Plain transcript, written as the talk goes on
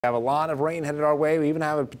We have a lot of rain headed our way. We even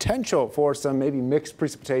have a potential for some maybe mixed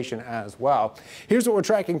precipitation as well. Here's what we're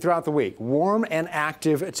tracking throughout the week. Warm and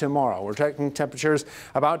active tomorrow. We're tracking temperatures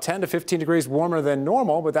about 10 to 15 degrees warmer than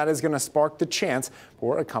normal, but that is going to spark the chance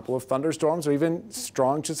for a couple of thunderstorms or even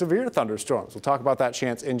strong to severe thunderstorms. We'll talk about that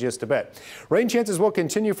chance in just a bit. Rain chances will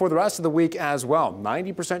continue for the rest of the week as well.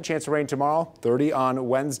 90% chance of rain tomorrow, 30 on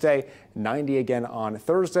Wednesday, 90 again on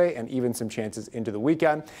Thursday, and even some chances into the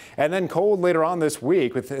weekend. And then cold later on this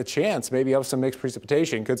week with a chance maybe of some mixed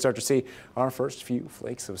precipitation. Could start to see our first few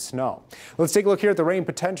flakes of snow. Let's take a look here at the rain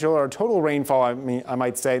potential, or total rainfall, I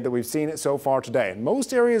might say, that we've seen so far today. And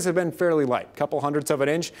most areas have been fairly light, a couple hundredths of an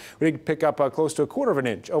inch. We did pick up close to a quarter of an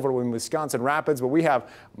inch over in Wisconsin Rapids, but we have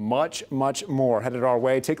much more headed our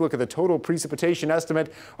way. Take a look at the total precipitation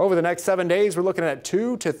estimate over the next 7 days. We're looking at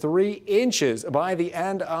 2 to 3 inches by the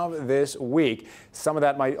end of this week. Some of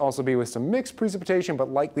that might also be with some mixed precipitation, but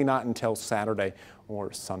likely not until Saturday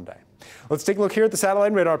or Sunday. Let's take a look here at the satellite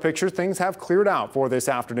and radar pictures. Things have cleared out for this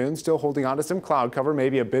afternoon, still holding on to some cloud cover,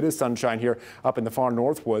 maybe a bit of sunshine here up in the far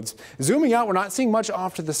north woods. Zooming out, we're not seeing much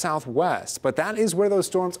off to the southwest, but that is where those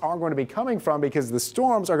storms are going to be coming from, because the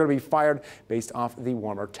storms are going to be fired based off the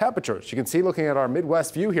warmer temperatures. You can see, looking at our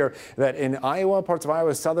Midwest view here, that in Iowa, parts of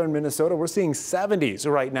Iowa, southern Minnesota, we're seeing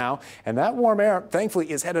 70s right now, and that warm air thankfully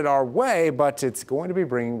is headed our way, but it's going to be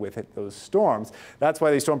bringing with it those storms. That's why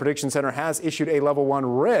the Storm Prediction Center has issued a level 1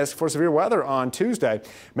 risk for severe weather on Tuesday.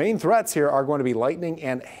 Main threats here are going to be lightning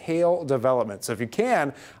and hail development. So if you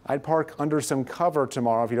can, I'd park under some cover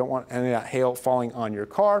tomorrow if you don't want any of that hail falling on your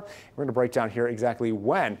car. We're going to break down here exactly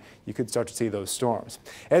when you could start to see those storms.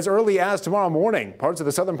 As early as tomorrow morning, parts of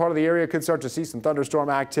the southern part of the area could start to see some thunderstorm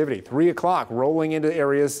activity. 3 o'clock rolling into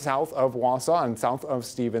areas south of Wausau and south of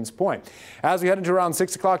Stevens Point. As we head into around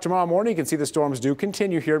 6 o'clock tomorrow morning, you can see the storms do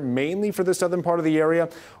continue here, mainly for the southern part of the area.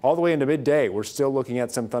 All the way into midday, we're still looking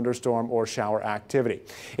at some thunderstorm or shower activity.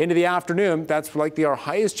 Into the afternoon, that's likely our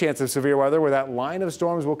highest chance of severe weather, where that line of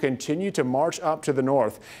storms will continue to march up to the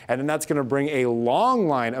north. And then that's going to bring a long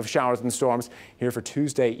line of showers and storms here for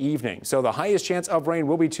Tuesday evening. So the highest chance of rain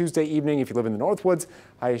will be Tuesday evening if you live in the Northwoods.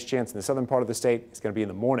 Highest chance in the southern part of the state is going to be in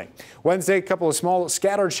the morning. Wednesday, a couple of small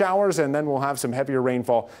scattered showers, and then we'll have some heavier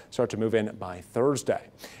rainfall start to move in by Thursday.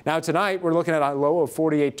 Now tonight, we're looking at a low of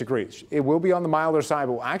 48 degrees. It will be on the milder side,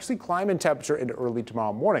 but will actually climb in temperature into early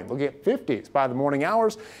tomorrow morning. Looking at 50s by the morning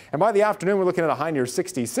hours, and by the afternoon, we're looking at a high near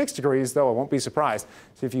 66 degrees, though I won't be surprised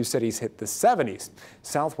to see a few cities hit the 70s.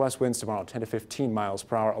 Southwest winds tomorrow, 10 to 15 miles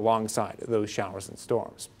per hour alongside those showers and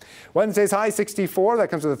storms. Wednesday's high 64. That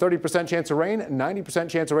comes with a 30% chance of rain, 90%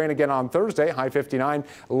 chance of rain again on Thursday, high 59.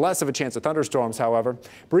 Less of a chance of thunderstorms, however.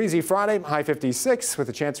 Breezy Friday, high 56 with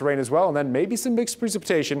a chance of rain as well, and then maybe some mixed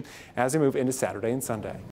precipitation as we move into Saturday and Sunday.